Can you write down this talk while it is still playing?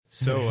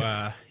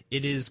So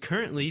it is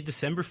currently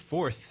December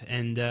 4th,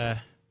 and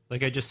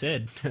like I just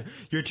said,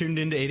 you're tuned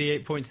into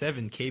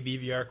 88.7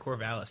 KBVR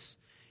Corvallis.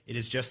 It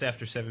is just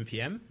after 7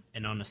 p.m.,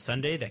 and on a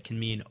Sunday, that can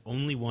mean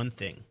only one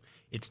thing.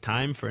 It's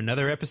time for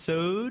another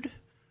episode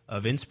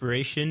of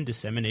Inspiration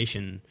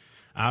Dissemination.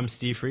 I'm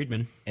Steve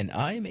Friedman. And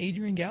I'm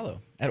Adrian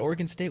Gallo. At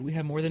Oregon State, we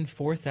have more than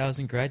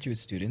 4,000 graduate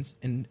students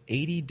in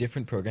 80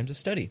 different programs of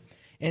study.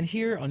 And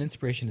here on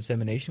Inspiration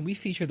Dissemination, we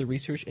feature the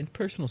research and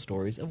personal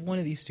stories of one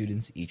of these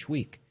students each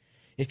week.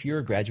 If you're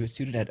a graduate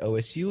student at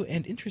OSU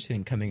and interested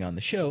in coming on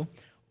the show,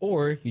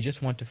 or you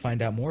just want to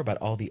find out more about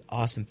all the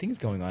awesome things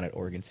going on at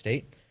Oregon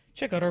State,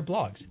 check out our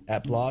blogs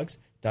at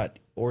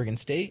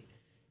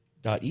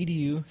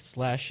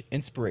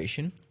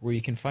blogs.oregonstate.edu/inspiration, where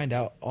you can find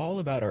out all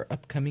about our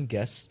upcoming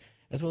guests,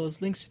 as well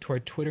as links to our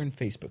Twitter and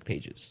Facebook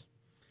pages.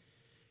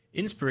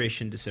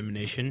 Inspiration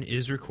Dissemination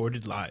is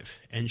recorded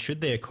live, and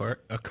should they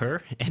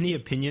occur, any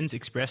opinions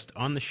expressed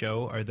on the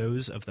show are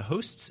those of the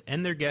hosts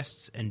and their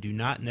guests and do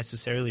not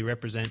necessarily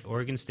represent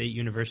Oregon State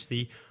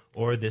University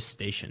or this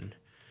station.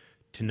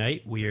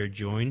 Tonight, we are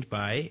joined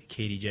by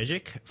Katie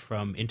Jejic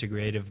from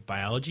Integrative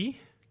Biology.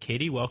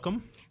 Katie,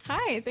 welcome.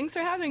 Hi, thanks for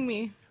having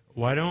me.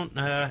 Why don't,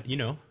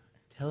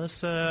 tell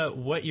us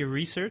what your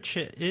research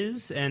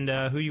is and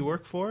who you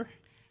work for?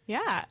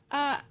 Yeah,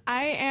 I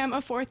am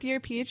a fourth-year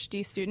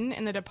PhD student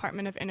in the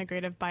Department of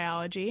Integrative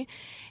Biology,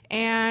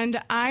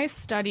 and I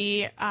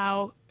study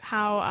how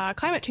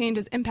climate change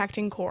is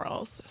impacting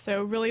corals.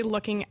 So really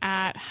looking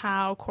at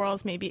how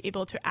corals may be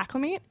able to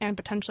acclimate and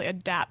potentially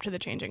adapt to the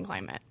changing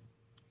climate.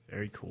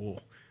 Very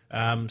cool.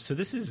 So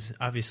this is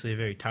obviously a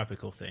very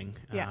topical thing.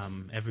 Yes.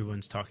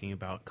 Everyone's talking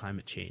about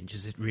climate change.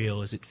 Is it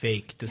real? Is it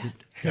fake?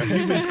 Are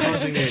humans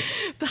causing it?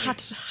 The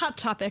hot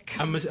topic.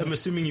 I'm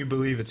assuming you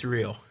believe it's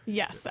real.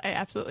 Yes, I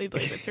absolutely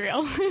believe it's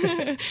real.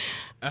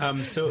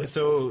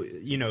 So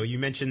you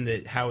mentioned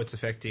that how it's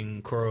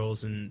affecting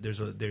corals, and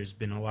there's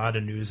been a lot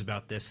of news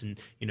about this. And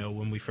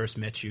when we first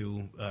met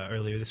you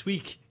earlier this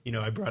week,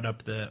 I brought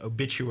up the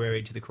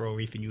obituary to the coral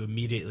reef, and you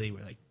immediately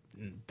were like,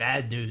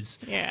 bad news.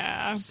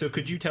 Yeah. So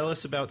could you tell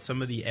us about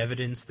some of the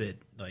evidence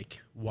that,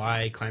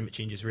 why climate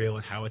change is real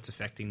and how it's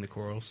affecting the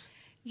corals?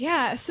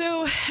 Yeah,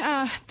 so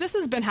this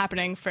has been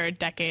happening for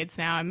decades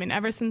now. I mean,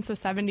 ever since the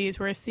 70s,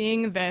 we're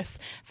seeing this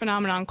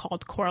phenomenon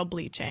called coral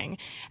bleaching.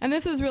 And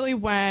this is really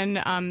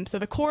when, so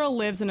the coral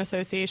lives in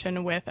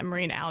association with a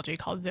marine algae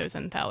called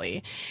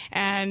zooxanthellae.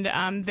 And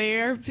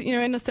they're,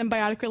 in a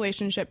symbiotic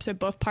relationship, so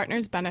both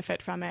partners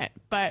benefit from it.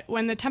 But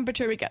when the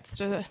temperature gets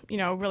to,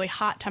 really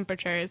hot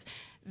temperatures,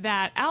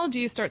 that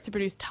algae starts to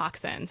produce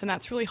toxins, and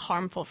that's really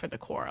harmful for the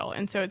coral.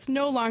 And so it's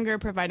no longer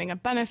providing a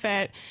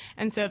benefit.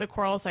 And so the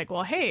coral's like,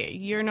 well, hey,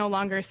 you're no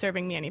longer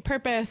serving me any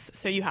purpose,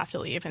 so you have to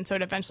leave. And so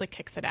it eventually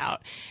kicks it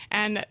out.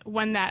 And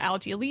when that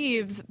algae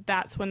leaves,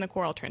 that's when the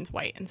coral turns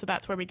white. And so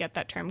that's where we get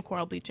that term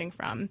coral bleaching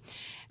from.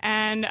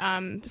 And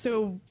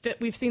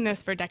we've seen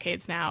this for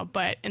decades now,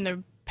 but in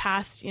the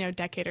past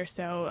decade or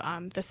so,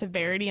 the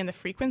severity and the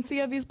frequency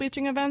of these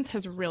bleaching events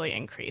has really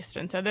increased.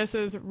 And so this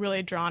has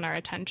really drawn our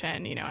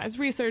attention, as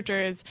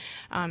researchers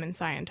and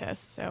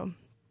scientists. So,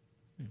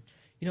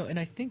 and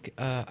I think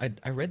I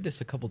read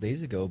this a couple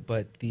days ago,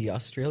 but the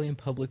Australian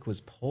public was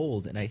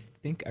polled, and I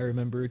think I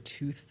remember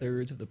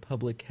 2/3 of the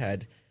public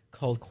had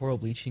called coral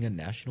bleaching a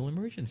national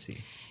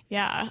emergency.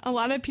 Yeah, a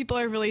lot of people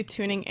are really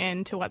tuning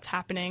in to what's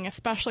happening,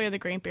 especially at the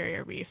Great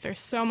Barrier Reef. There's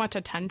so much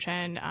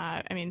attention.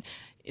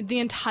 The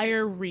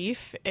entire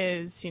reef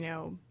is,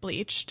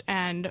 bleached,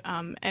 and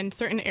in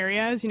certain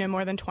areas,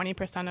 more than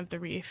 20% of the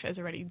reef is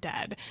already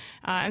dead.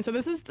 And so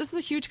this is a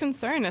huge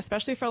concern,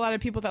 especially for a lot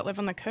of people that live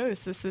on the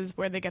coast. This is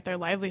where they get their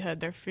livelihood,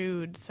 their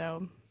food.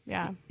 So,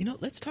 yeah.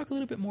 Let's talk a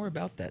little bit more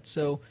about that.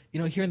 So,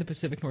 here in the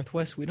Pacific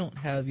Northwest, we don't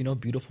have,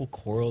 beautiful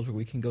corals where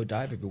we can go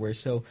dive everywhere.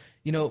 So,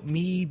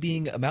 me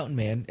being a mountain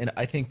man, and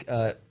I think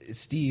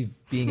Steve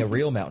being a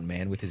real mountain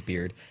man with his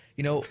beard,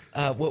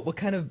 what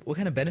kind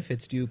of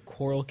benefits do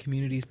coral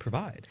communities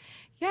provide?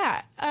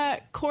 Yeah,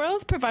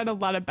 corals provide a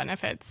lot of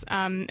benefits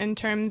in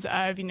terms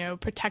of,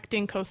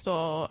 protecting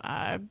coastal,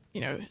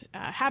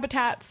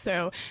 habitats.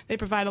 So they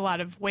provide a lot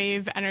of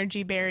wave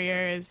energy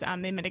barriers.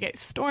 They mitigate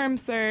storm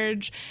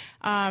surge.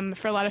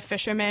 For a lot of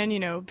fishermen,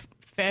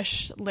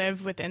 fish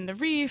live within the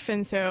reef.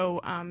 And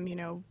so,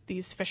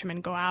 these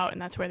fishermen go out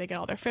and that's where they get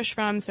all their fish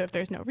from. So if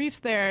there's no reefs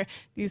there,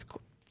 these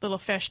little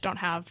fish don't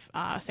have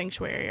a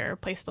sanctuary or a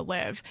place to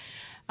live.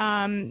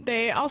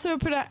 They also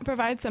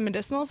provide some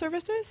medicinal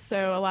services.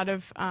 So a lot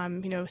of,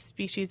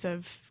 species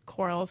of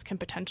corals can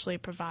potentially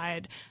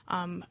provide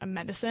a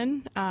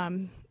medicine.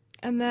 And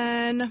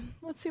then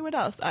let's see what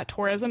else.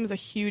 Tourism is a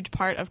huge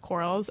part of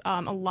corals.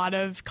 A lot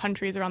of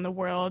countries around the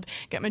world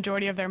get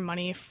majority of their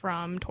money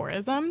from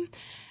tourism.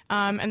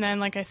 And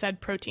then, like I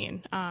said,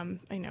 protein.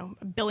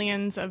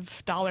 Billions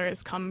of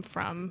dollars come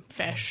from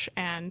fish,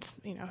 and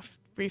if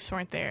reefs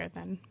weren't there,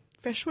 then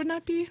fish would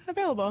not be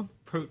available.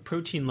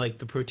 Protein, like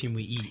the protein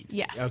we eat.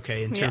 Yes.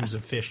 Okay, in terms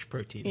of fish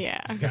protein.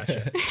 Yeah.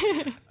 Gotcha.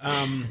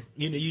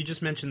 You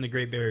just mentioned the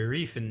Great Barrier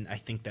Reef, and I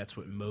think that's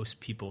what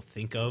most people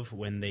think of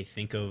when they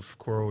think of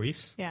coral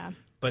reefs. Yeah.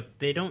 but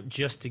they don't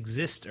just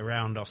exist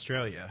around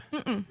Australia,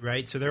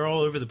 right? So they're all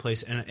over the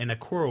place, and a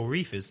coral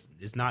reef is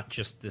not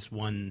just this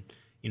one,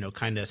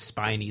 kind of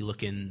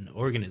spiny-looking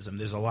organism.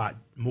 There's a lot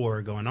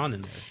more going on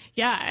in there.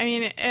 Yeah, I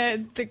mean,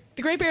 the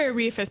Great Barrier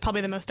Reef is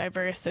probably the most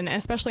diverse, and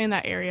especially in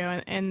that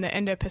area in the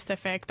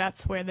Indo-Pacific,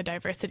 that's where the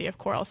diversity of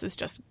corals is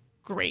just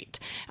great.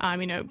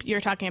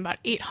 You're talking about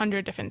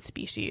 800 different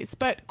species,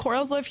 but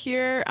corals live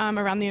here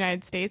around the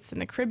United States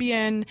and the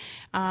Caribbean.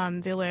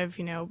 They live,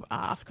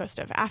 off the coast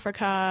of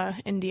Africa,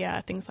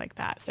 India, things like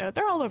that. So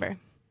they're all over.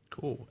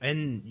 Cool.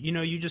 And,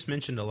 you just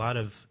mentioned a lot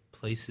of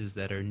places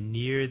that are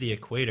near the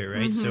equator,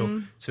 right?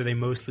 So they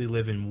mostly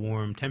live in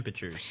warm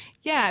temperatures.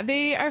 Yeah,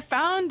 they are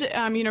found,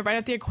 right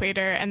at the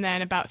equator and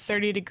then about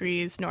 30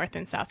 degrees north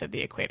and south of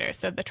the equator.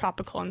 So the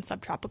tropical and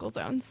subtropical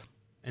zones.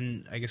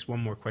 And I guess one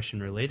more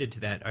question related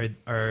to that: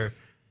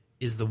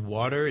 is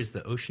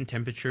the ocean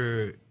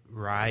temperature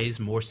rise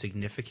more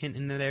significant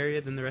in that area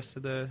than the rest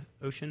of the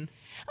ocean?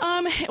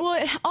 Well,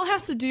 it all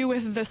has to do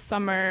with the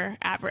summer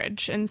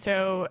average. And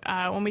so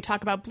when we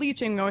talk about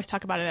bleaching, we always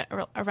talk about it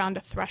around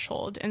a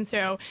threshold. And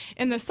so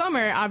in the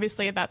summer,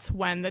 obviously, that's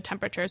when the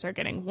temperatures are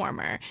getting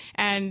warmer.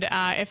 And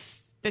if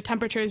the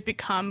temperatures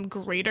become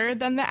greater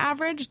than the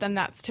average, then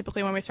that's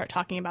typically when we start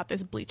talking about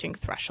this bleaching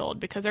threshold,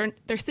 because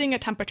they're seeing a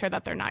temperature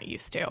that they're not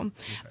used to. Okay.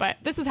 But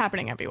this is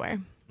happening everywhere.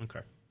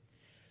 Okay.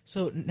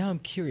 So now I'm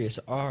curious,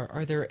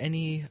 are there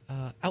any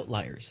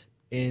outliers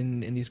in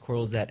these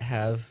corals that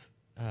have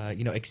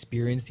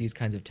experienced these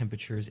kinds of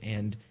temperatures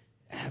and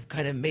have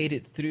kind of made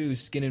it through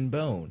skin and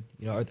bone?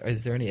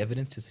 Is there any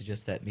evidence to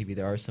suggest that maybe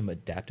there are some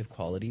adaptive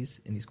qualities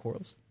in these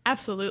corals?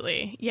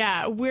 Absolutely.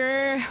 Yeah,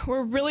 we're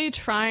really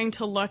trying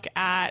to look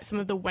at some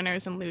of the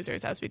winners and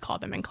losers, as we call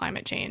them, in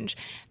climate change.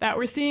 That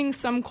we're seeing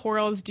some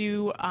corals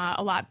do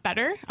a lot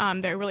better.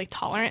 They're really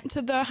tolerant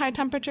to the high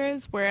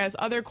temperatures, whereas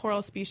other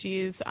coral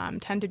species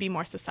tend to be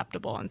more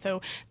susceptible. And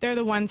so they're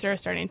the ones that are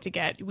starting to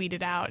get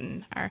weeded out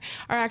and are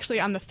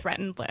actually on the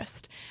threatened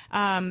list.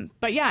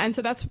 But yeah, and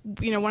so that's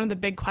one of the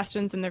big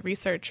questions in the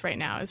research right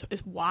now is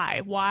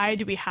why? Why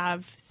do we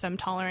have some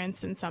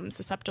tolerance in some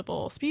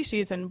susceptible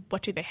species, and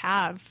what do they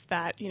have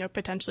that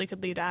potentially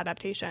could lead to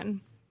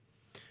adaptation?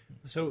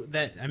 So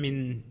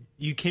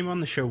you came on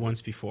the show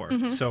once before.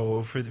 Mm-hmm.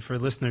 So for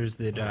listeners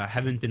that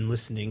haven't been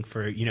listening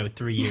for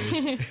 3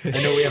 years,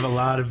 I know we have a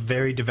lot of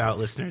very devout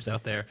listeners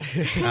out there.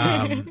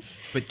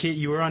 But Kate,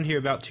 you were on here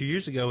about 2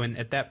 years ago, and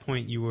at that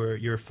point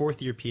you're a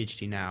fourth year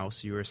PhD now,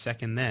 so you were a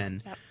second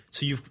then. Yep.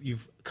 So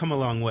you've come a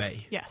long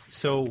way. Yes.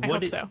 So I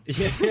hope so.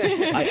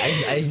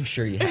 I'm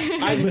sure you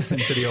have. I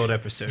listened to the old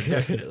episode,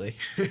 definitely.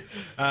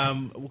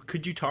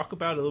 Could you talk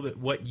about a little bit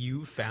what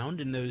you found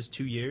in those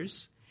 2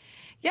 years?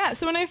 Yeah,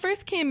 so when I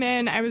first came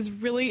in, I was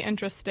really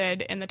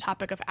interested in the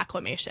topic of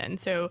acclimation.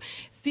 So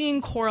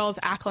seeing corals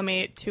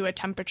acclimate to a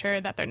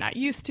temperature that they're not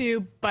used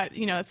to, but,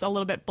 it's a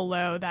little bit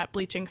below that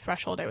bleaching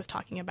threshold I was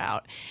talking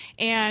about.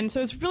 And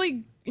so it's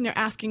really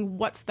asking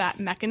what's that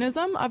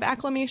mechanism of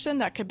acclimation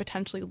that could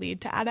potentially lead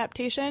to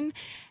adaptation.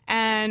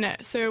 And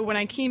so when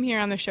I came here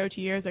on the show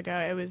 2 years ago,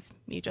 it was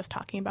me just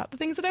talking about the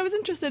things that I was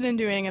interested in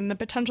doing and the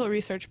potential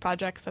research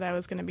projects that I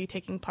was going to be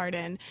taking part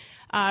in.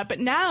 But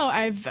now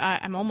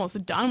I'm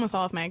almost done with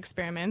all of my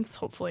experiments,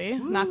 hopefully.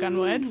 Woo! Knock on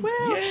wood. Woo!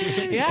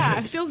 Yeah,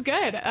 it feels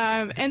good.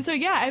 And so,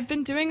 yeah, I've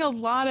been doing a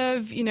lot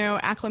of,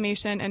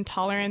 acclimation and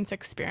tolerance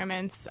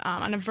experiments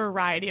on a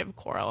variety of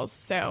corals.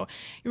 So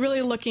you're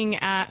really looking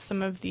at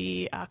some of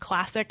the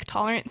classic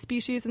tolerant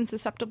species and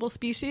susceptible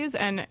species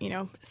and,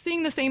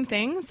 seeing the same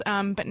things,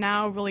 but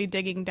now really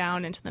digging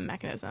down into the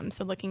mechanism.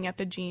 So looking at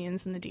the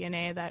genes and the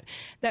DNA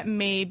that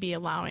may be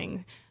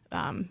allowing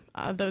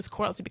those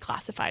corals to be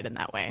classified in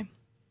that way.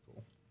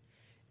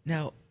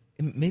 Now,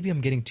 maybe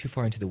I'm getting too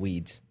far into the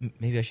weeds.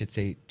 Maybe I should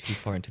say too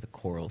far into the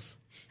corals.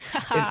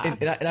 in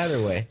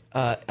either way,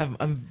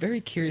 I'm very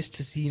curious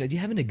to see, do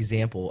you have an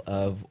example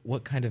of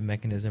what kind of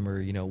mechanism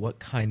or, what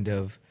kind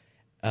of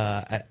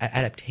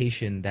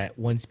adaptation that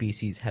one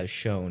species has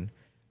shown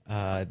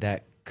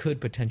that could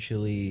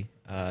potentially,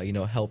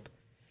 help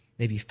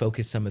maybe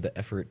focus some of the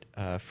effort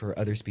for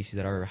other species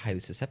that are highly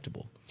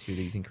susceptible to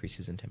these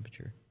increases in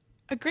temperature?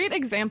 A great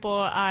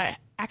example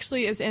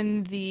actually is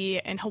in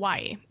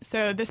Hawaii.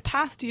 So this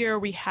past year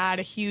we had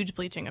a huge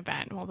bleaching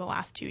event, well, the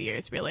last 2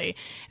 years really.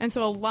 And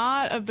so a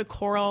lot of the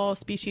coral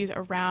species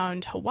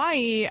around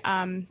Hawaii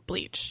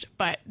bleached,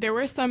 but there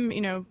were some,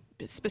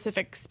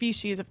 specific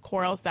species of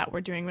corals that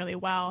were doing really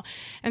well.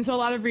 And so a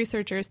lot of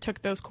researchers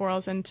took those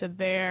corals into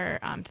their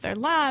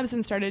labs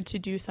and started to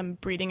do some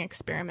breeding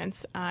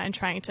experiments and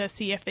trying to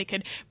see if they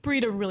could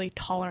breed a really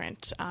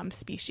tolerant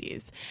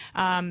species.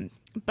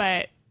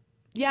 But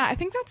yeah, I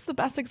think that's the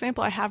best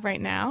example I have right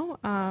now.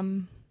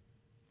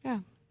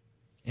 Yeah.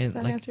 And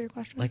Does that answer your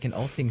question? Like in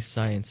all things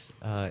science,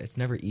 it's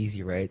never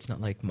easy, right? It's not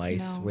like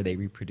mice No. where they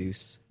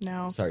reproduce.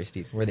 No. Sorry,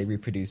 Steve. Where they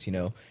reproduce,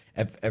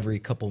 every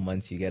couple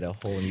months you get a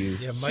whole new.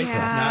 Yeah, mice is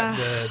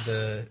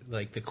Yeah.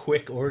 not the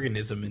quick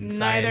organism in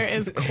Neither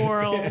science. is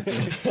corals.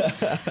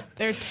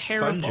 They're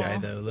terrible. Fungi,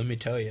 though, let me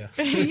tell you.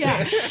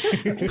 Yeah.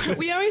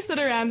 We always sit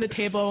around the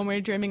table when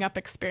we're dreaming up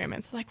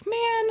experiments. Like,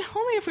 man,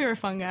 only if we were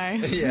fungi.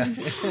 Yeah.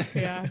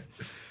 Yeah.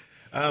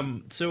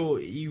 So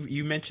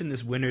you mentioned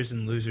this winners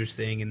and losers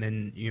thing, and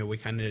then we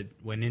kind of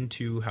went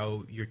into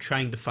how you're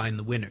trying to find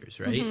the winners,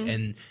 right?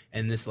 Mm-hmm.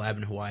 And this lab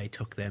in Hawaii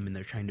took them, and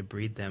they're trying to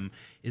breed them.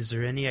 Is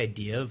there any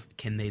idea of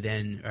can they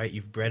then? All right,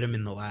 you've bred them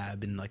in the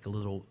lab in like a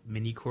little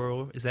mini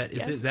coral. Is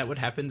that what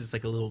happens? It's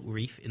like a little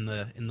reef in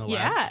the lab.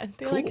 Yeah.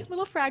 They're Cool. like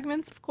little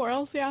fragments of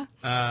corals. Yeah.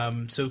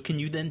 So can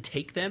you then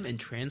take them and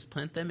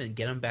transplant them and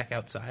get them back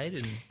outside?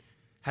 And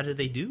how do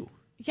they do?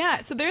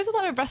 Yeah, so there's a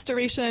lot of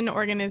restoration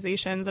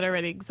organizations that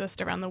already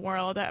exist around the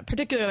world,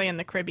 particularly in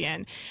the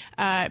Caribbean.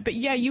 But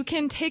yeah, you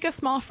can take a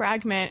small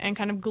fragment and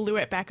kind of glue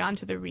it back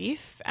onto the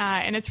reef.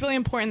 And it's really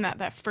important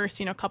that first,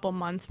 couple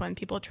months when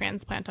people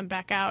transplant them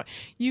back out,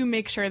 you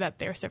make sure that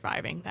they're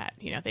surviving, that,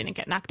 they didn't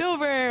get knocked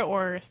over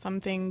or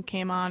something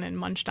came on and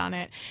munched on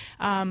it.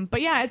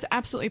 But yeah, it's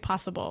absolutely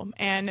possible.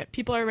 And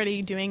people are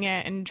already doing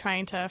it and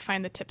trying to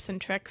find the tips and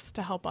tricks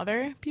to help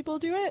other people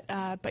do it.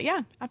 But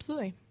yeah,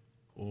 absolutely.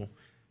 Cool.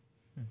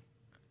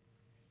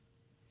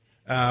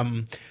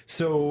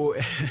 So,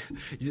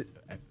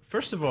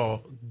 first of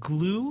all,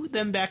 glue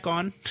them back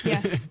on.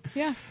 Yes,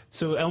 yes.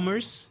 So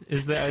Elmer's,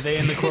 are they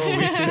in the coral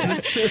reef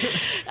business?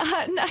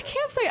 I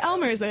can't say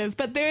Elmer's is,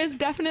 but there is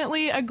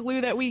definitely a glue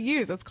that we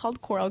use. It's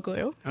called coral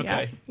glue.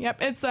 Okay. Yep.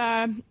 It's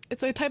a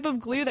type of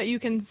glue that you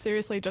can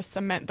seriously just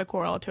cement the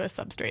coral to a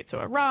substrate, so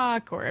a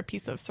rock or a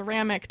piece of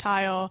ceramic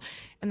tile,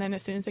 and then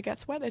as soon as it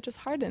gets wet, it just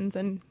hardens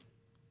and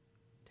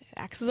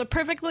acts as a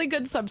perfectly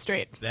good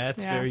substrate.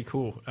 That's very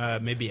cool.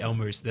 Maybe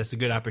Elmer's, that's a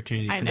good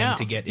opportunity for I them know.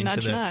 to get into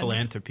Nudge, the nudge.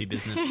 philanthropy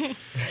business.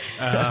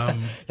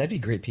 That'd be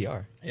great PR.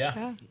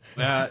 Yeah.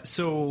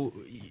 So,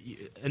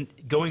 and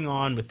going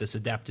on with this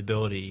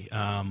adaptability,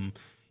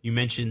 you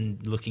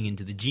mentioned looking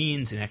into the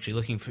genes and actually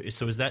looking for.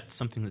 So, is that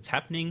something that's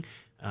happening?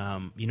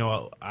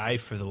 I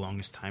for the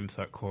longest time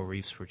thought coral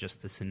reefs were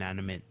just this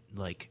inanimate,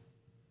 like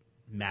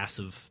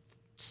massive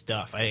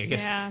stuff. I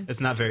guess that's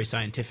not very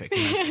scientific.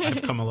 And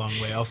I've come a long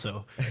way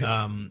also.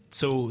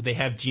 So they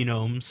have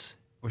genomes.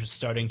 We're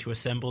starting to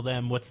assemble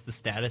them. What's the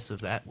status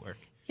of that work?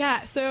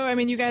 Yeah, so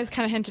you guys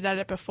kind of hinted at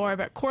it before,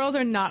 but corals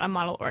are not a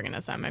model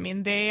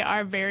organism. They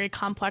are very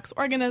complex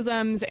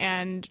organisms,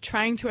 and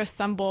trying to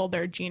assemble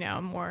their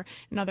genome, or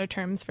in other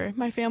terms for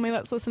my family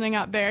that's listening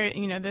out there,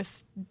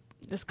 this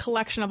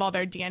collection of all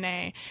their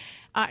DNA,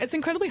 it's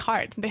incredibly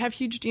hard. They have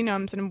huge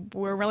genomes, and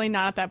we're really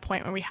not at that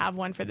point where we have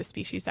one for the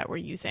species that we're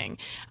using.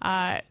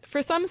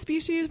 For some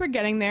species, we're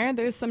getting there.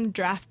 There's some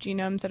draft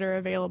genomes that are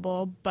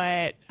available,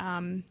 but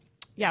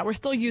we're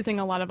still using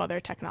a lot of other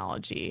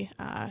technology,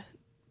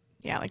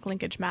 like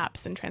linkage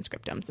maps and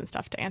transcriptomes and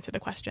stuff to answer the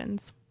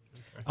questions.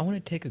 I want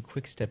to take a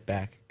quick step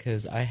back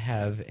because I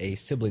have a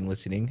sibling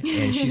listening,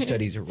 and she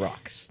studies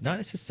rocks, not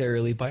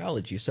necessarily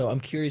biology. So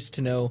I'm curious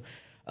to know,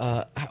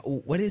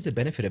 what is the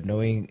benefit of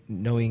knowing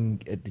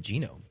the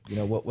genome?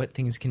 What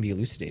things can be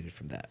elucidated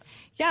from that?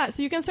 Yeah,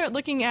 so you can start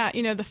looking at,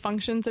 the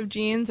functions of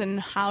genes and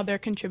how they're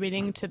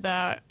contributing to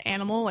the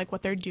animal, like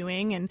what they're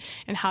doing and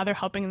how they're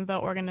helping the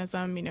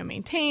organism,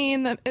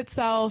 maintain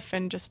itself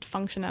and just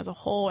function as a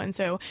whole. And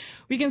so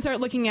we can start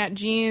looking at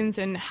genes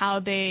and how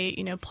they,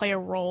 play a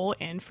role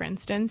in, for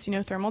instance,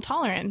 thermal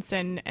tolerance,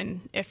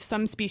 and if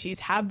some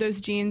species have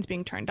those genes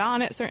being turned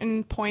on at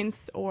certain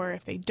points or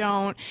if they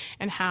don't,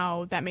 and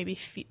how that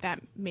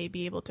may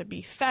be able to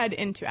be fed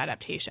into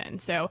adaptation.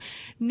 So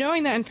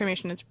knowing that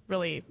information is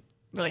really,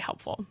 really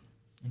helpful.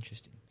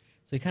 Interesting.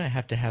 So you kind of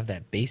have to have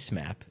that base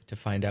map to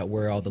find out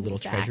where all the little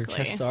treasure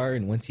chests are.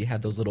 And once you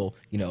have those little,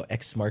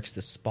 X marks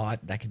the spot,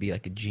 that could be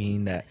like a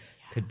gene that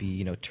could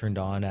be, turned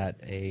on at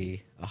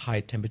a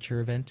high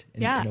temperature event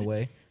in a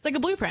way. It's like a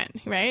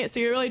blueprint, right? So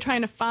you're really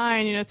trying to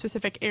find,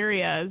 specific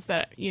areas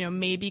that,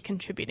 may be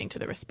contributing to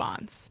the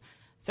response.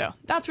 So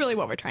that's really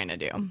what we're trying to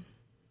do.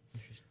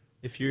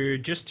 If you're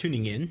just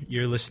tuning in,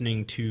 you're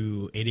listening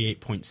to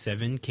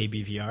 88.7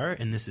 KBVR,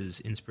 and this is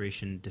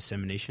Inspiration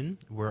Dissemination.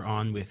 We're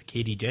on with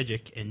Katie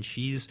Jejic, and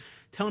she's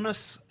telling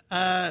us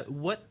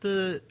what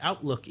the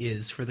outlook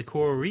is for the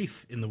coral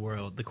reef in the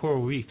world. The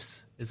coral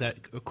reefs. Is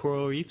that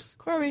coral reefs?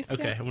 Coral reefs.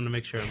 Okay, yeah. I want to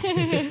make sure.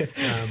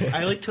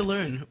 I like to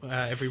learn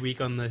every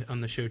week on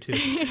the show too.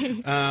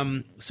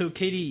 So,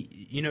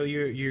 Katie,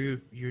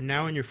 you're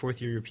now in your fourth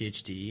year of your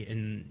PhD,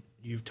 and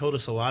you've told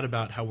us a lot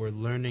about how we're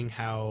learning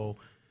how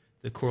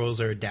the corals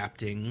are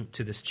adapting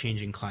to this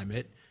changing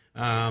climate.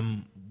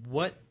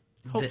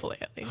 Hopefully,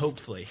 at least.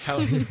 Hopefully.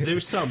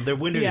 There's some. They're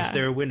winners. Yeah.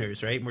 They're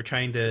winners, right? And we're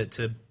trying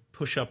to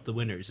push up the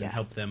winners and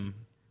help them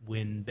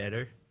win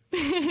better.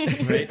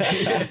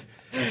 Right?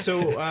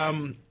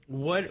 So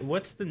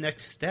what's the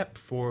next step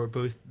for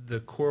both the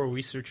coral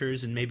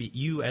researchers and maybe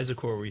you as a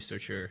coral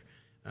researcher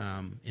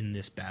in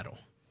this battle?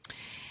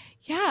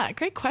 Yeah,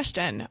 great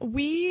question.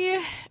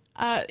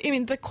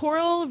 The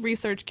coral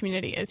research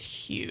community is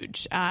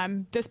huge.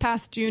 This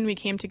past June, we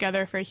came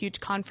together for a huge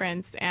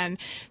conference, and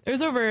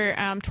there's over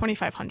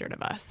 2,500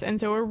 of us.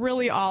 And so we're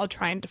really all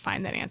trying to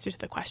find that answer to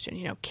the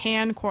question,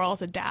 can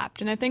corals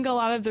adapt? And I think a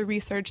lot of the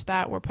research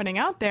that we're putting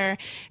out there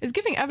is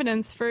giving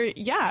evidence for,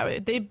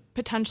 they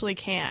potentially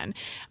can.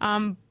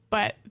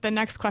 But the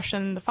next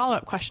question, the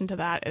follow-up question to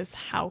that is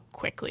how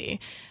quickly?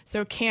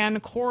 So can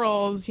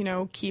corals,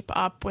 keep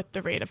up with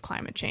the rate of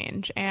climate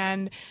change?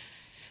 And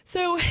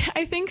so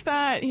I think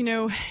that,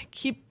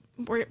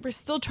 we're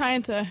still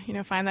trying to,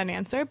 find that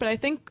answer, but I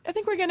think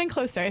we're getting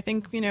closer. I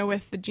think,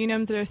 with the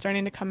genomes that are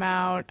starting to come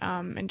out,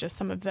 and just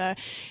some of the,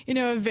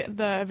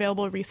 the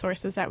available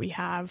resources that we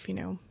have,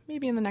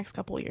 maybe in the next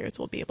couple of years,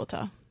 we'll be able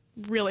to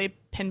really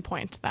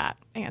pinpoint that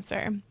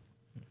answer.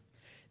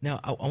 Now,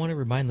 I want to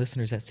remind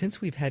listeners that since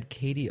we've had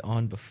Katie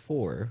on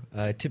before,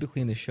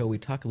 typically in the show we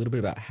talk a little bit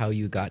about how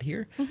you got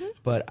here,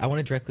 but I want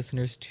to direct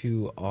listeners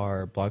to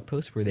our blog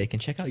post where they can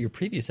check out your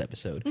previous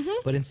episode.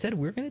 But instead,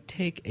 we're going to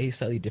take a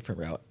slightly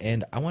different route.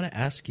 And I want to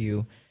ask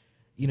you,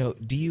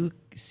 do you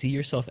see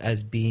yourself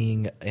as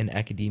being in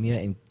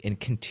academia and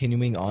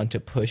continuing on to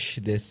push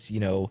this,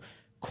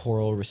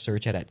 coral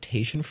research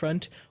adaptation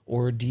front,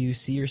 or do you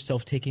see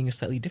yourself taking a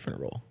slightly different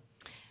role?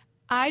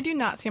 I do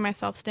not see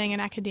myself staying in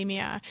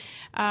academia.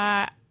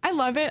 I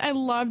love it. I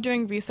love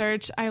doing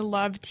research. I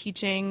love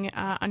teaching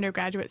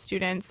undergraduate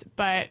students,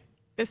 but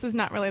this is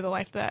not really the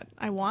life that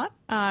I want.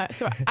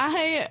 So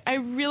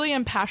I really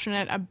am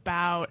passionate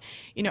about,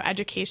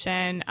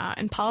 education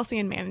and policy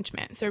and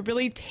management. So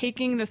really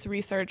taking this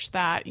research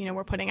that,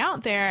 we're putting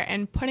out there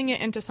and putting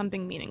it into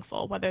something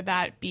meaningful, whether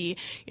that be,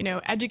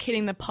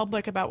 educating the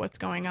public about what's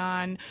going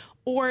on,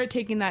 or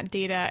taking that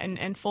data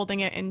and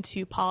folding it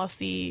into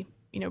policy,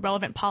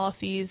 relevant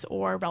policies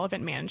or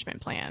relevant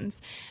management plans.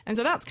 And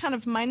so that's kind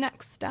of my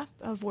next step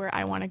of where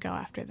I want to go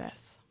after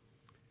this.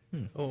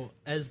 Well,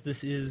 as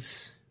this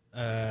is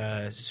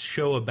a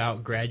show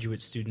about graduate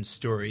student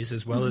stories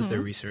as well as their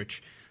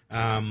research,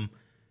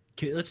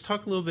 let's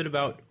talk a little bit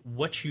about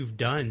what you've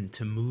done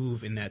to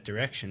move in that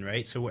direction,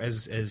 right? So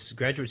as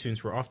graduate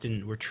students,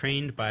 we're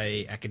trained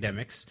by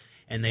academics,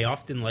 and they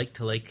often like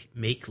to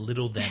make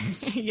little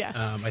thems. Yes.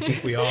 I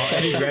think we all,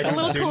 any graduate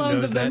little student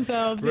clones knows of that.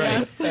 themselves,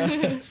 Right.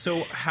 yes.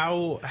 So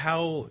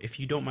how, if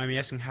you don't mind me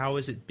asking, how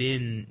has it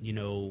been,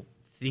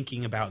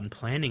 thinking about and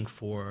planning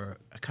for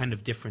a kind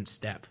of different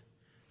step?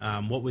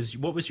 What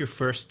was your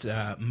first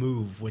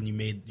move when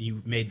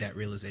you made that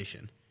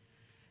realization?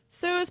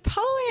 So it was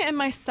probably in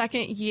my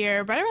second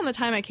year, right around the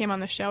time I came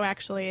on the show,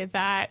 actually,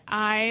 that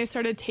I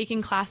started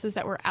taking classes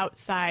that were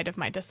outside of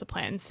my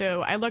discipline.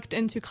 So I looked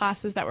into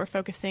classes that were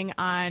focusing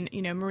on,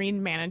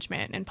 marine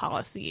management and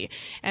policy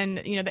and,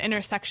 the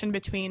intersection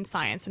between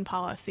science and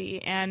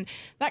policy. And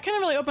that kind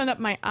of really opened up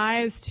my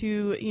eyes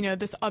to,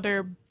 this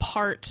other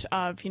part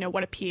of,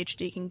 what a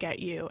PhD can get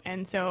you.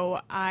 And so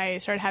I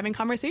started having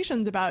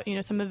conversations about,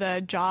 some of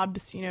the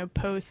jobs,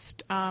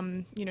 post,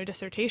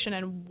 dissertation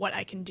and what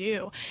I can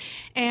do.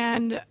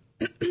 And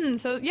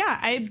so,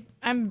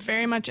 I'm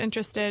very much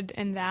interested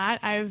in that.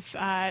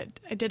 I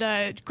did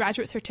a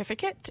graduate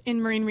certificate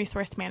in marine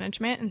resource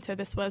management. And so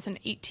this was an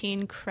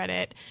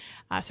 18-credit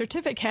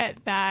certificate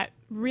that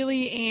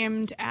really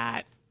aimed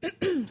at,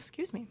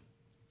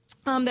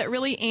 that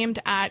really aimed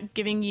at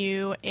giving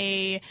you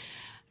a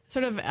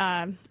sort of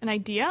an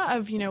idea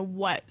of,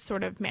 what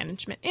sort of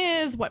management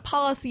is, what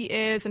policy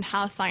is, and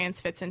how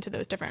science fits into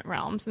those different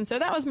realms. And so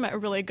that was a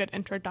really good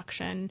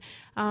introduction.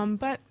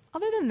 But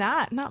other than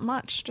that, not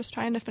much. Just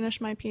trying to finish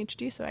my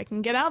PhD so I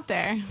can get out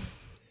there.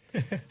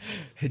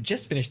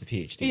 Just finished the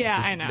PhD. Yeah,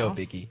 just I know. No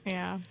biggie.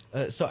 Yeah.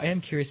 So I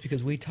am curious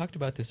because we talked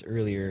about this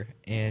earlier,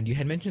 and you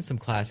had mentioned some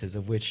classes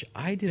of which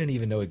I didn't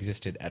even know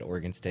existed at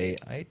Oregon State.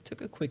 I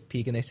took a quick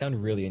peek, and they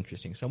sound really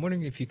interesting. So I'm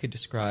wondering if you could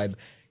describe,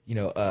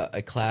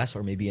 a class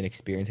or maybe an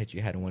experience that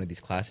you had in one of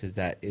these classes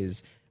that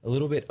is a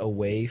little bit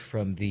away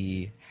from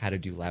the how to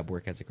do lab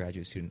work as a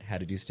graduate student, how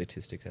to do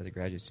statistics as a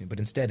graduate student, but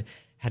instead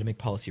how to make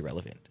policy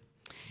relevant.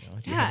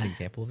 Do you have an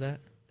example of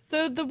that?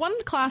 So the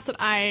one class that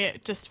I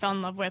just fell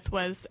in love with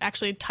was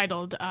actually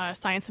titled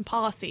Science and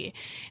Policy.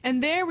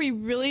 And there we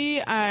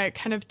really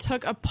kind of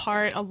took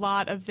apart a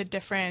lot of the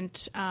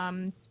different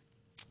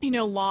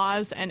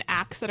laws and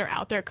acts that are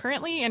out there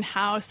currently and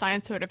how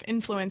science sort of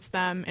influenced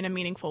them in a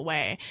meaningful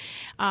way.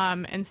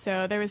 And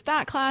so there was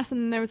that class, and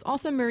then there was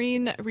also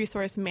marine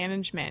resource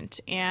management.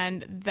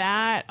 And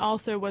that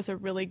also was a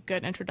really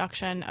good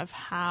introduction of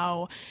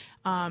how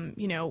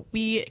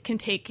we can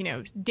take,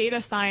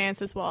 data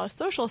science as well as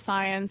social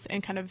science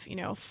and kind of,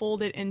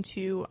 fold it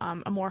into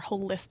a more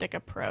holistic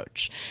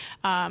approach.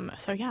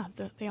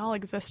 They all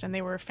exist, and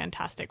they were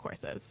fantastic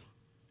courses.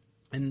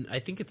 And I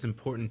think it's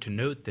important to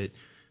note that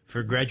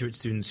for graduate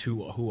students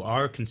who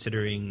are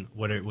considering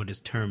what is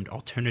termed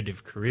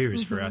alternative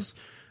careers for us,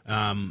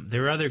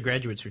 there are other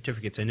graduate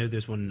certificates. I know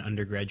there's one in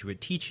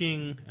undergraduate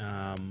teaching.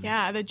 The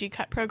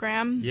GCUT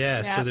program.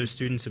 Yeah, so there's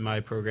students in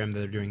my program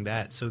that are doing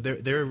that. So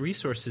there are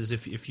resources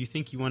if you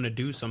think you want to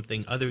do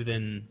something other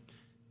than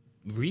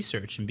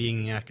research and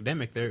being an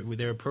academic,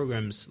 there are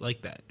programs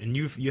like that, and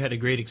you had a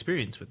great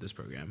experience with this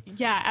program.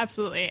 Yeah,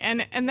 absolutely,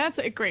 and that's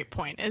a great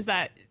point. Is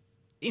that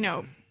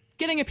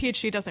getting a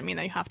PhD doesn't mean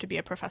that you have to be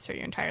a professor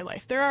your entire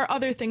life. There are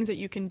other things that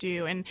you can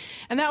do, and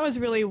that was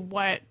really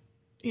what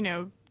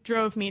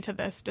drove me to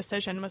this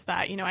decision, was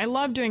that I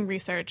love doing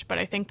research, but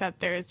I think that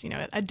there's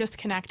a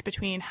disconnect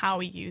between how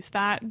we use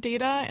that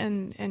data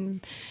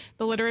and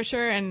the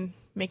literature and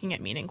making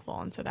it meaningful,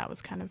 and so that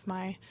was kind of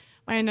my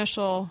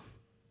initial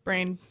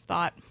brain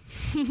thought.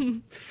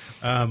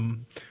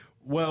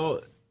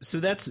 Well, so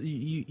that's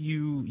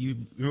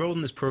you enrolled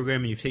in this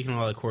program and you've taken a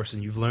lot of courses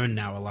and you've learned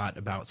now a lot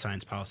about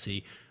science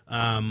policy.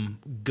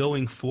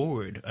 Going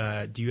forward,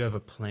 do you have a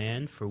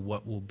plan for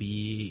what will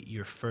be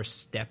your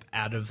first step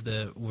out of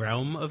the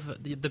realm of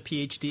the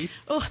PhD?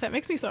 Oh, that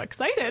makes me so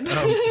excited.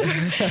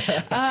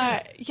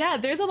 Yeah,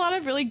 there's a lot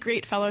of really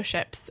great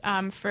fellowships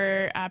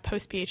for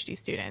post-PhD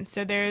students.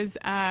 So there's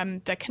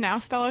the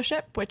Knaus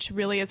Fellowship, which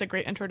really is a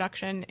great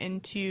introduction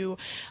into,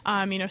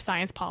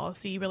 science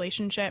policy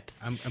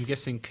relationships. I'm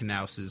guessing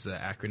Knaus is an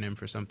acronym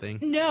for something.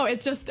 No,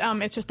 it's just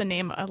the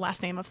name, a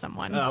last name of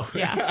someone. Oh.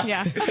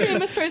 Yeah. A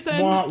famous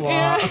person. Wah, wah.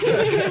 Yeah.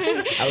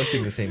 I was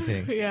thinking the same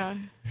thing. Yeah.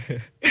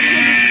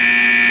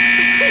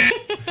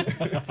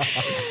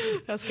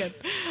 That's good.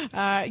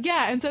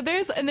 And so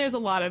there's a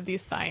lot of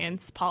these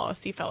science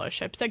policy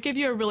fellowships that give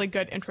you a really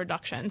good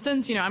introduction.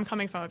 Since I'm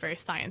coming from a very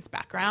science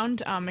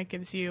background, it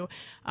gives you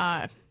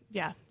a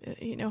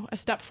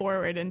step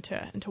forward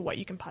into what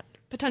you can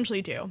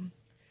potentially do.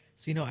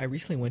 So I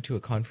recently went to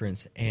a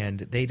conference and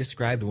they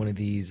described one of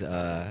these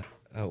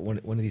one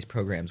of these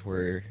programs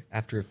where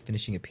after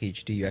finishing a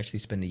PhD, you actually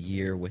spend a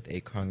year with a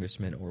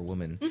congressman or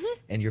woman,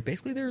 and you're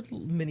basically their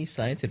mini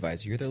science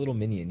advisor. You're their little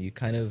minion. You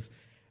kind of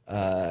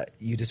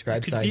you describe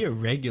you could science. be a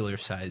regular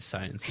size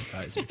science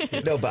advisor.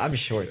 No, but I'm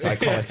short, so I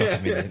call myself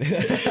a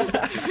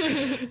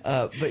minion.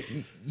 But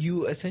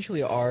you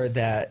essentially are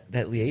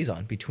that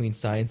liaison between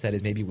science that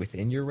is maybe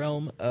within your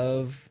realm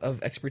of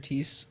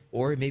expertise,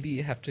 or maybe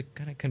you have to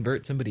kind of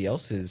convert somebody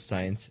else's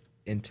science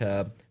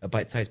into a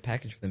bite-sized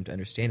package for them to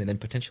understand and then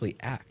potentially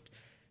act.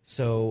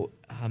 So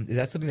is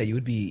that something that you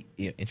would be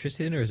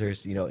interested in, or is there,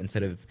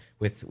 instead of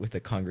with a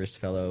Congress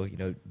fellow,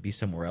 be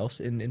somewhere else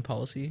in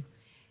policy?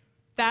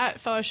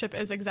 That fellowship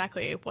is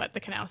exactly what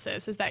the Knaus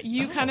is that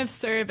you kind of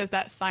serve as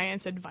that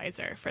science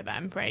advisor for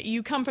them, right?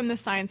 You come from the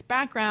science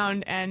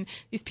background, and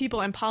these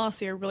people in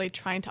policy are really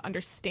trying to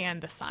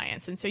understand the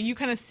science. And so you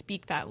kind of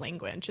speak that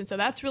language. And so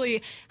that's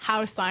really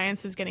how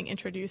science is getting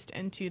introduced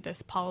into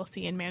this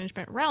policy and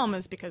management realm,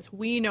 is because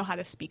we know how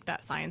to speak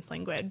that science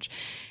language.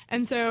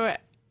 And so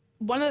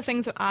one of the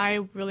things that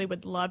I really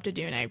would love to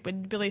do, and I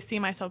would really see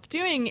myself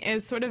doing,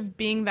 is sort of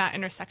being that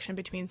intersection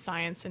between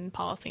science and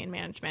policy and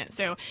management.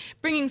 So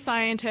bringing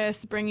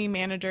scientists, bringing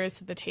managers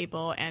to the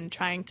table, and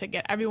trying to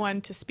get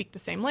everyone to speak the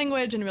same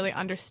language and really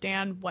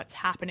understand what's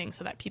happening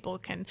so that people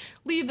can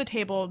leave the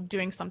table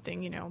doing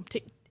something,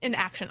 an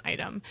action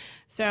item.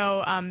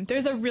 So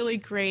there's a really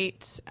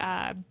great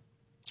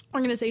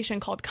organization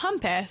called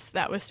Compass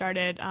that was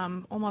started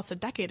almost a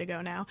decade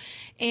ago now,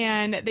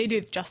 and they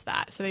do just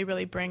that. So they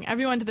really bring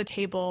everyone to the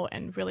table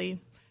and really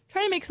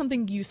try to make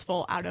something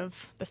useful out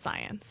of the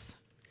science.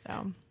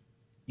 So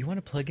you want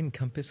to plug in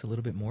Compass a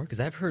little bit more? Because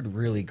I've heard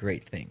really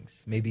great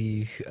things.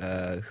 Maybe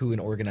who an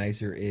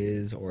organizer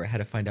is, or how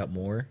to find out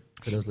more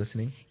for those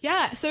listening.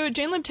 Yeah, so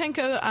Jane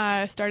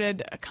Lubchenco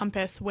started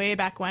Compass way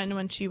back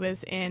when she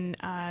was in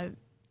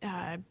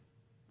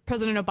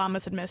President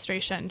Obama's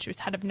administration. She was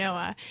head of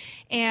NOAA.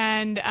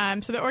 And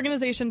so the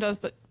organization does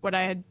what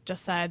I had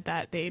just said,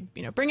 that they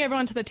bring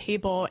everyone to the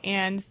table.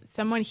 And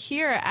someone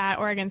here at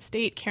Oregon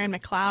State, Karen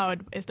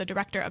McLeod, is the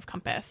director of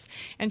Compass.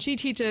 And she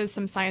teaches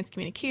some science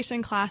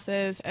communication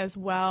classes, as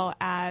well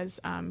as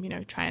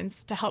trying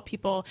to help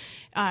people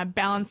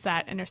balance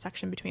that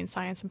intersection between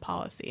science and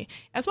policy.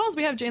 As well as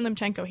we have Jane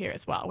Lubchenco here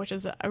as well, which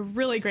is a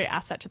really great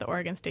asset to the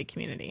Oregon State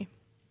community.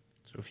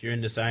 So if you're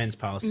into science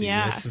policy,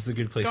 this is a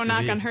good place to be. Go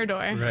knock on her door.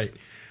 Right.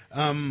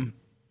 Kind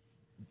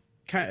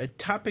of a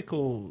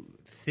topical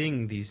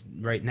thing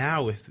right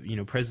now with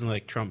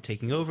President-elect Trump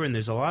taking over, and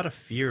there's a lot of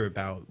fear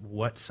about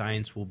what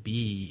science will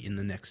be in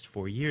the next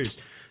 4 years.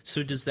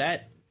 So does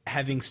that,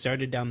 having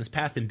started down this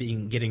path and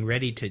getting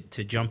ready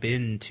to jump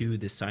into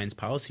the science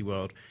policy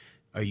world,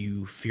 are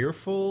you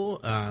fearful?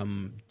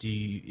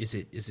 Is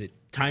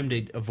it time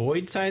to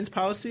avoid science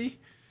policy?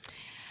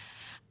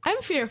 I'm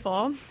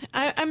fearful.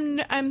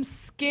 I'm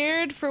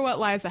scared for what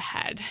lies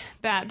ahead.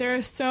 That there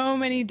are so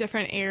many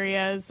different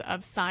areas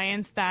of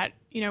science that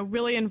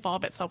really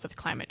involve itself with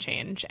climate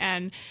change,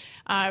 and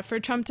for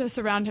Trump to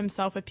surround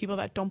himself with people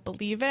that don't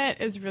believe it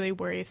is really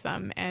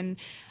worrisome. And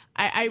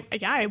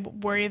I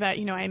worry that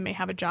I may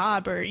have a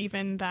job, or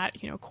even that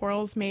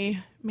corals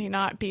may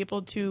not be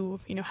able to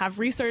have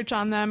research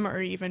on them,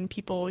 or even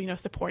people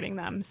supporting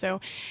them.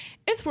 So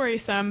it's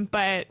worrisome,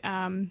 but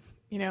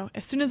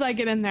as soon as I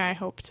get in there, I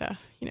hope to,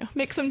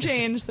 make some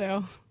change.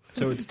 So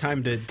So it's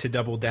time to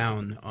double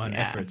down on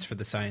efforts for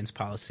the science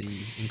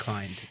policy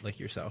inclined like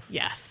yourself.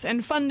 Yes,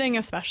 and funding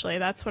especially.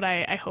 That's what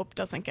I hope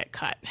doesn't get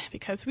cut,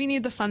 because we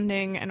need the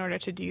funding in order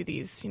to do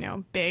these,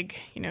 big,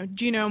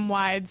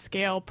 genome-wide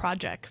scale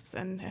projects.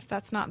 And if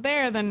that's not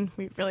there, then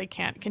we really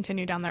can't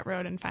continue down that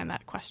road and find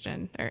that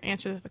question or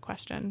answer to the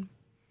question.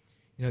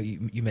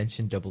 You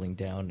mentioned doubling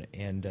down,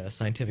 and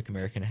Scientific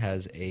American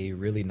has a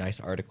really nice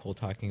article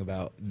talking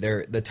about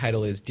the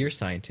title is "Dear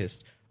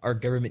Scientist, Our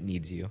Government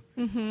Needs You,"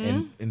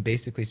 and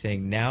basically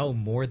saying now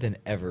more than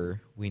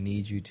ever we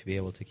need you to be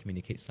able to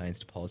communicate science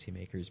to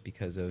policymakers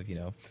because of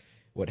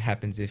what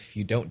happens if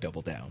you don't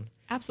double down.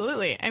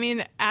 Absolutely. I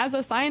mean, as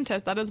a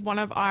scientist, that is one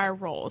of our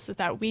roles, is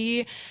that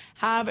we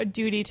have a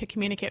duty to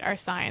communicate our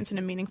science in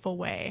a meaningful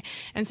way.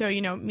 And so,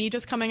 me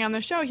just coming on the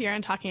show here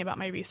and talking about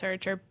my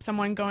research, or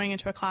someone going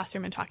into a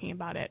classroom and talking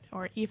about it,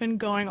 or even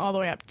going all the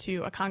way up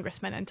to a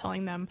congressman and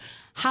telling them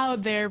how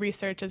their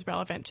research is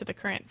relevant to the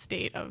current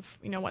state of,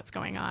 what's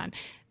going on.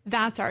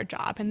 That's our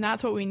job, and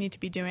that's what we need to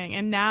be doing.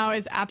 And now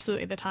is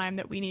absolutely the time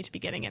that we need to be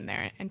getting in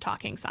there and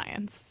talking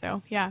science.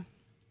 So, yeah.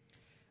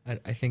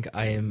 I think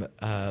I am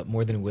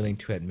more than willing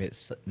to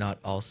admit not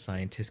all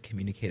scientists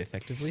communicate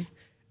effectively.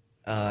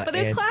 But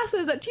there's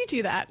classes that teach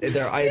you that.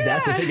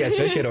 That's the thing,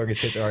 especially at Oregon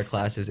State, there are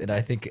classes. And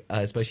I think,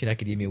 especially in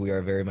academia, we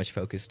are very much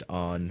focused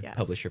on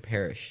publish or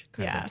perish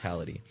kind of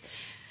mentality.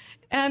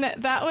 And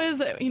that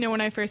was,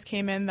 when I first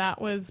came in, that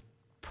was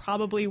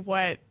probably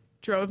what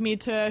drove me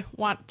to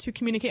want to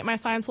communicate my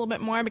science a little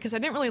bit more, because I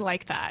didn't really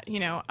like that.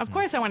 Of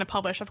course I want to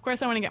publish. Of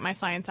course I want to get my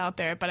science out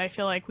there. But I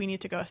feel like we need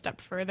to go a step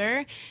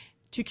further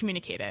to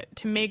communicate it,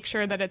 to make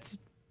sure that it's,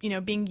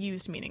 being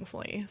used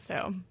meaningfully.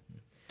 So.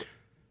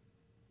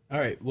 All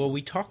right. Well,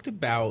 we talked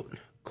about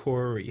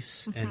coral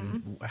reefs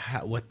and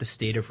what the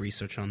state of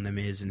research on them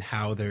is and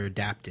how they're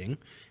adapting.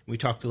 We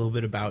talked a little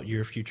bit about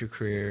your future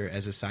career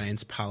as a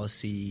science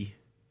policy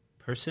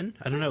person.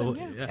 I don't know.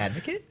 Yeah.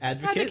 Advocate?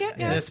 Advocate,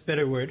 yeah. That's a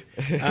better word.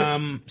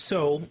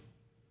 So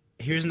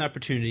here's an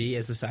opportunity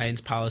as a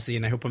science policy,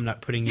 and I hope I'm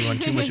not putting you on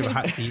too much of a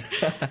hot seat.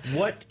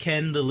 What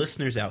can the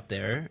listeners out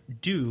there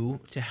do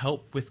to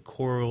help with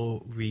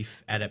coral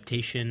reef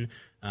adaptation?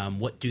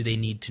 What do they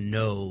need to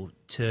know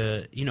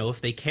to,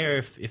 if they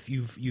care, if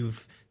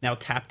you've now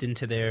tapped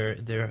into their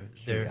hearts?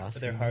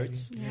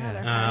 Yeah,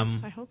 their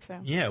hearts. I hope so.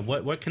 Yeah.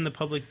 What can the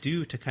public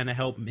do to kind of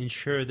help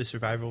ensure the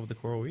survival of the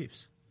coral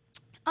reefs?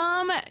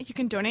 You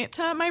can donate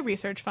to my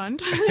research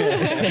fund,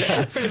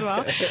 first of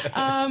all.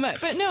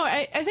 But no,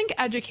 I think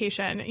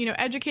education,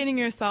 educating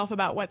yourself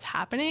about what's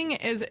happening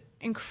is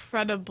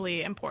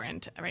incredibly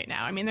important right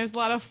now. I mean, there's a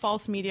lot of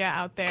false media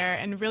out there,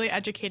 and really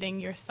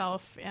educating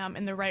yourself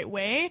in the right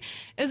way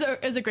is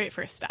a great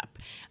first step.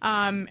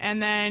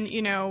 And then,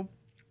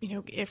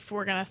 if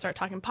we're going to start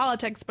talking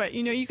politics, but,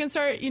 you can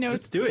start,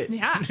 Let's do it.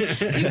 Yeah.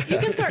 you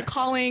can start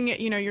calling,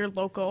 your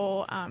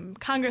local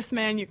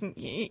congressman.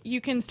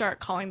 You can start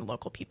calling the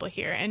local people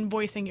here and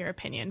voicing your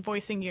opinion,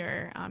 voicing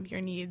your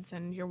needs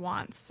and your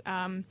wants.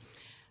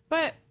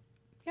 But,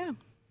 yeah.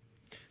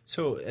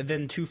 So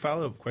then 2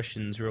 follow-up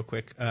questions real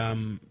quick.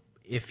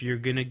 If you're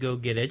going to go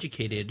get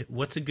educated,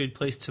 what's a good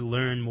place to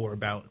learn more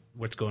about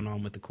what's going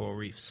on with the coral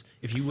reefs?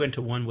 If you went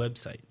to one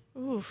website.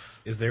 Oof.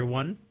 Is there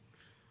one?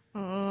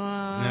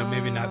 No,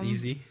 maybe not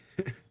easy.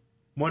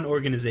 One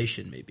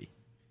organization, maybe.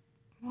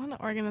 One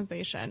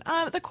organization.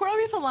 The Coral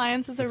Reef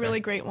Alliance is a really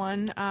great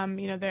one.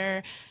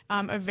 They're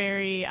a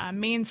very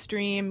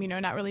mainstream,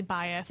 not really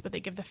biased, but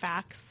they give the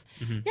facts.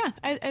 Yeah,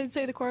 I'd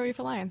say the Coral Reef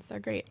Alliance. They're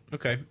great.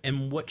 Okay.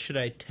 And what should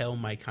I tell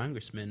my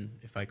congressman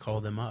if I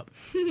call them up?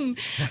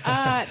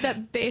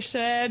 That they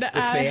should.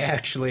 If they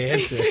actually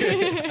answer.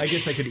 I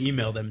guess I could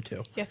email them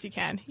too. Yes, you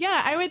can.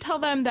 Yeah, I would tell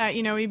them that,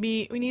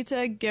 we need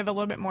to give a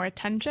little bit more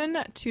attention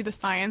to the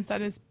science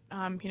that is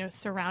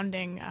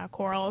surrounding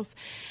corals,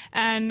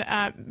 and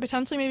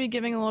potentially maybe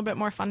giving a little bit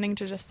more funding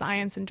to just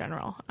science in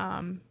general.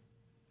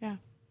 Yeah.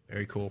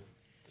 Very cool.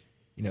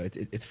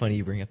 It's funny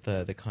you bring up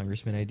the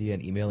congressman idea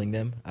and emailing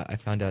them. I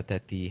found out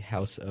that the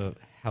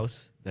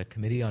the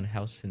Committee on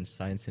House and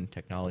Science and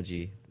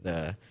Technology,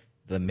 the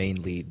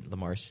main lead,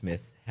 Lamar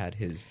Smith, had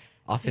his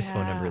office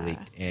phone number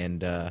leaked,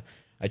 and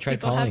I tried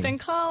People calling. Have been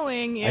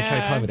calling. Yeah. I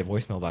tried calling, but the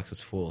voicemail box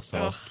was full, so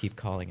I'll keep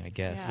calling, I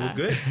guess. Yeah. Well,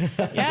 good.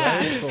 Yeah.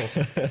 It's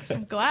full.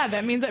 I'm glad.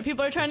 That means that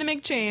people are trying to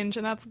make change,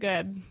 and that's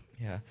good.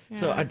 Yeah.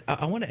 So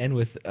I want to end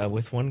with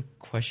one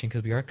question,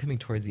 because we are coming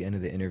towards the end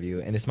of the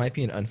interview, and this might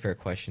be an unfair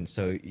question,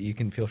 so you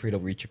can feel free to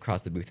reach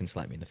across the booth and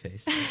slap me in the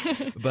face.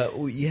 But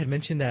you had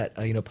mentioned that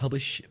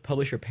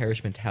publish or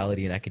perish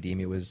mentality in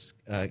academia was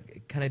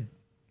kind of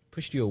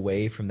pushed you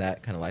away from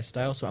that kind of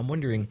lifestyle. So I'm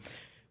wondering,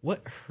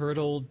 what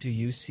hurdle do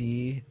you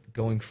see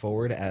going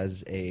forward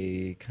as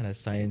a kind of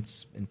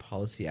science and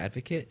policy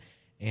advocate?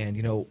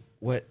 And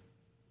what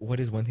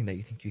is one thing that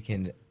you think you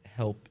can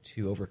help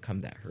to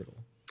overcome that hurdle?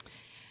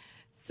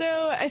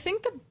 So I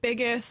think the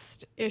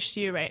biggest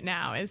issue right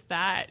now is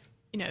that,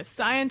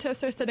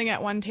 scientists are sitting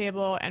at one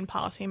table and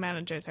policy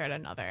managers are at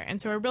another. And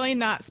so we're really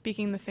not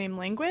speaking the same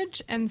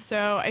language. And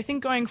so I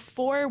think going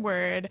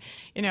forward,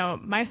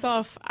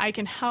 myself, I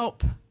can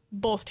help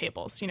both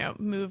tables,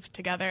 move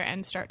together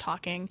and start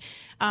talking.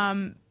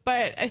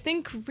 But I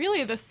think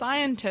really the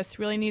scientists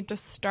really need to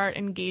start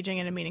engaging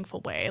in a meaningful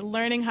way,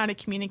 learning how to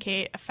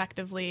communicate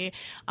effectively,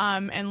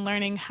 and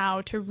learning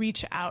how to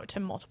reach out to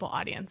multiple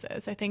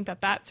audiences. I think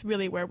that that's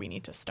really where we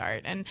need to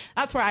start. And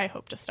that's where I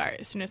hope to start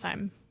as soon as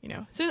I'm,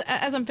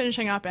 as I'm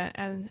finishing up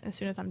and as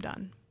soon as I'm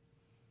done.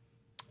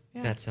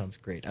 Yeah. That sounds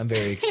great. I'm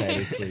very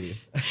excited for you.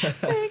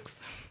 Thanks.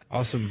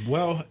 Awesome.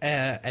 Well,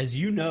 as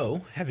you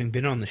know, having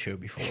been on the show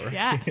before,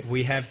 yes.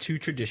 we have two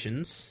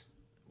traditions.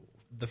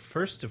 The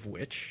first of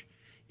which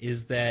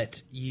is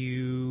that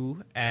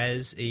you,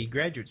 as a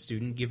graduate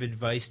student, give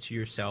advice to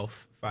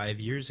yourself 5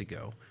 years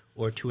ago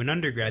or to an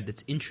undergrad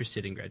that's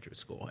interested in graduate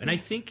school. And I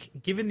think,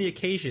 given the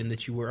occasion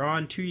that you were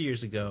on 2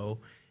 years ago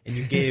and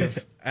you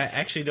gave – I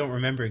actually don't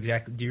remember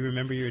exactly. Do you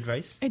remember your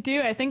advice? I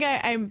do. I think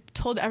I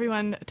told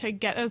everyone to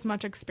get as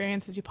much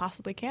experience as you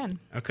possibly can.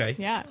 Okay.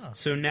 Yeah.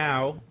 So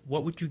now,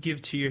 what would you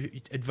give to your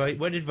advice?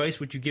 What advice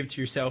would you give to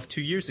yourself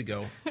 2 years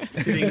ago,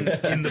 sitting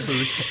in the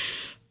booth?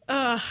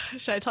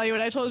 Should I tell you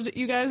what I told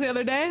you guys the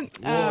other day?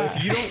 Well,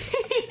 if you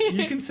don't,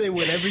 you can say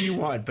whatever you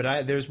want.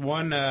 But there's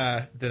one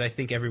that I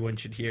think everyone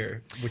should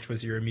hear, which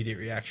was your immediate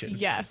reaction.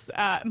 Yes.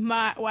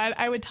 What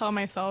I would tell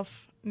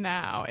myself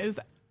now is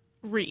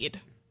read.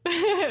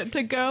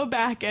 To go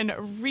back and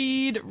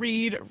read.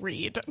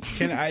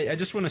 I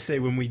just want to say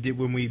when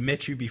we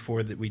met you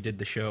before that we did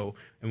the show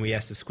and we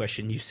asked this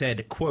question, you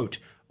said, quote,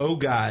 "Oh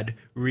God,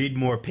 read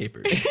more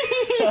papers."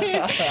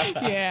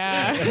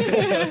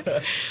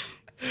 Yeah.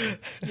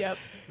 Yep.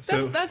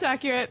 So, that's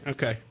accurate.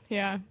 Okay.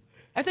 Yeah.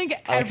 I think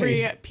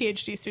every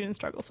PhD student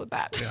struggles with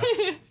that. Yeah.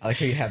 I like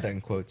how you have that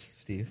in quotes,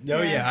 Steve.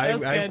 Oh, Yeah,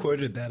 I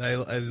quoted that.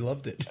 I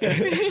loved it.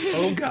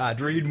 Oh,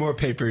 God, read more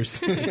papers.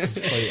 It's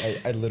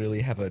funny, I literally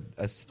have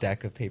a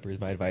stack of papers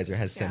my advisor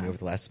has sent me Yeah. over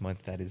the last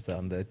month that is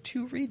on the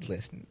to-read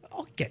list. And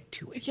I'll get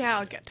to it. Yeah,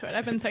 I'll get to it.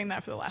 I've been saying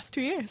that for the last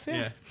 2 years.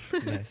 Yeah.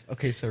 Nice.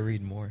 Okay, so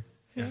read more.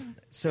 Yeah.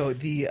 So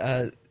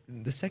the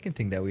second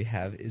thing that we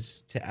have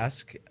is to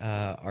ask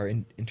our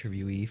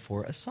interviewee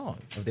for a song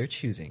of their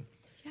choosing.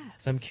 Yes.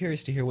 So I'm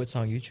curious to hear what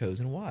song you chose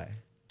and why.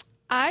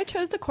 I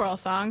chose the choral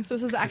song. So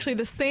this is actually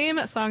the same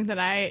song that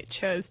I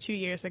chose 2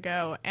 years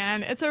ago.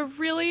 And it's a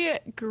really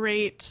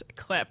great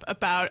clip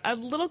about a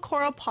little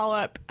coral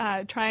polyp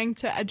trying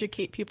to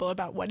educate people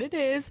about what it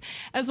is,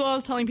 as well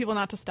as telling people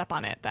not to step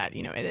on it, that,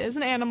 it is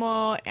an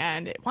animal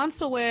and it wants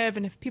to live.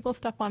 And if people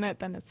step on it,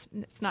 then it's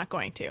not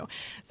going to.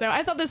 So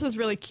I thought this was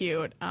really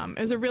cute. It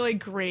was a really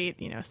great,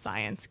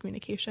 science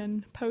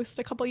communication post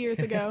a couple years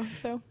ago.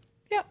 So,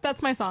 yeah,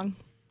 that's my song.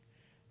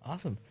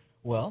 Awesome.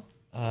 Well,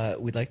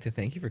 we'd like to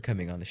thank you for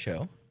coming on the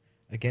show.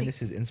 Again,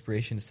 this is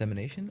Inspiration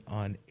Dissemination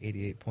on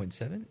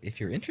 88.7. If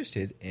you're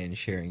interested in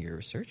sharing your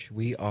research,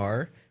 we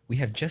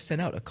have just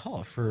sent out a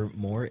call for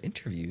more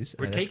interviews.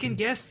 We're taking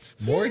guests.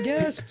 More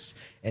guests.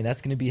 And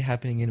that's going to be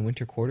happening in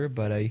winter quarter,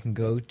 but you can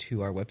go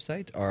to our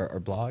website,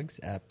 our blogs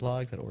at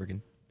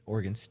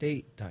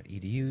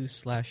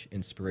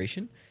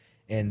oregonstate.edu/inspiration.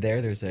 And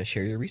there's a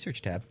Share Your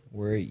Research tab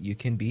where you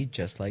can be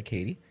just like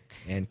Katie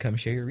and come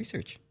share your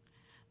research.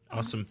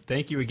 Awesome.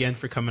 Thank you again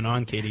for coming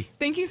on, Katie.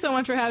 Thank you so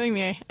much for having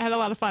me. I had a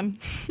lot of fun.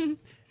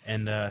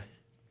 And the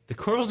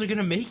corals are going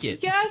to make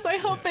it. Yes, I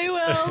hope they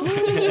will.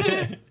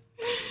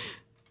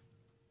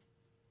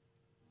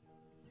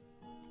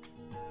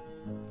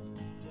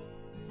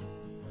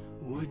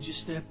 Would you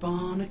step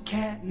on a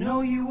cat?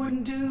 No, you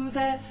wouldn't do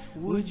that.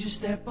 Would you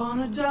step on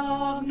a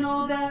dog?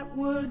 No, that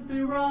would be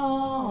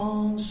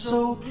wrong.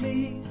 So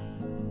please,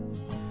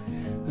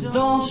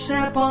 don't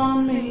step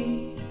on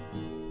me.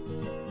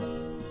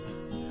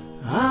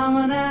 I'm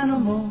an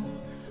animal,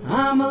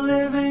 I'm a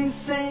living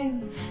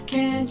thing.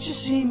 Can't you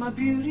see my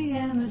beauty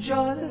and the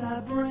joy that I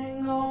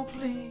bring? Oh,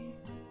 please,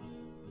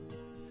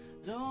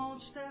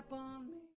 don't step on me.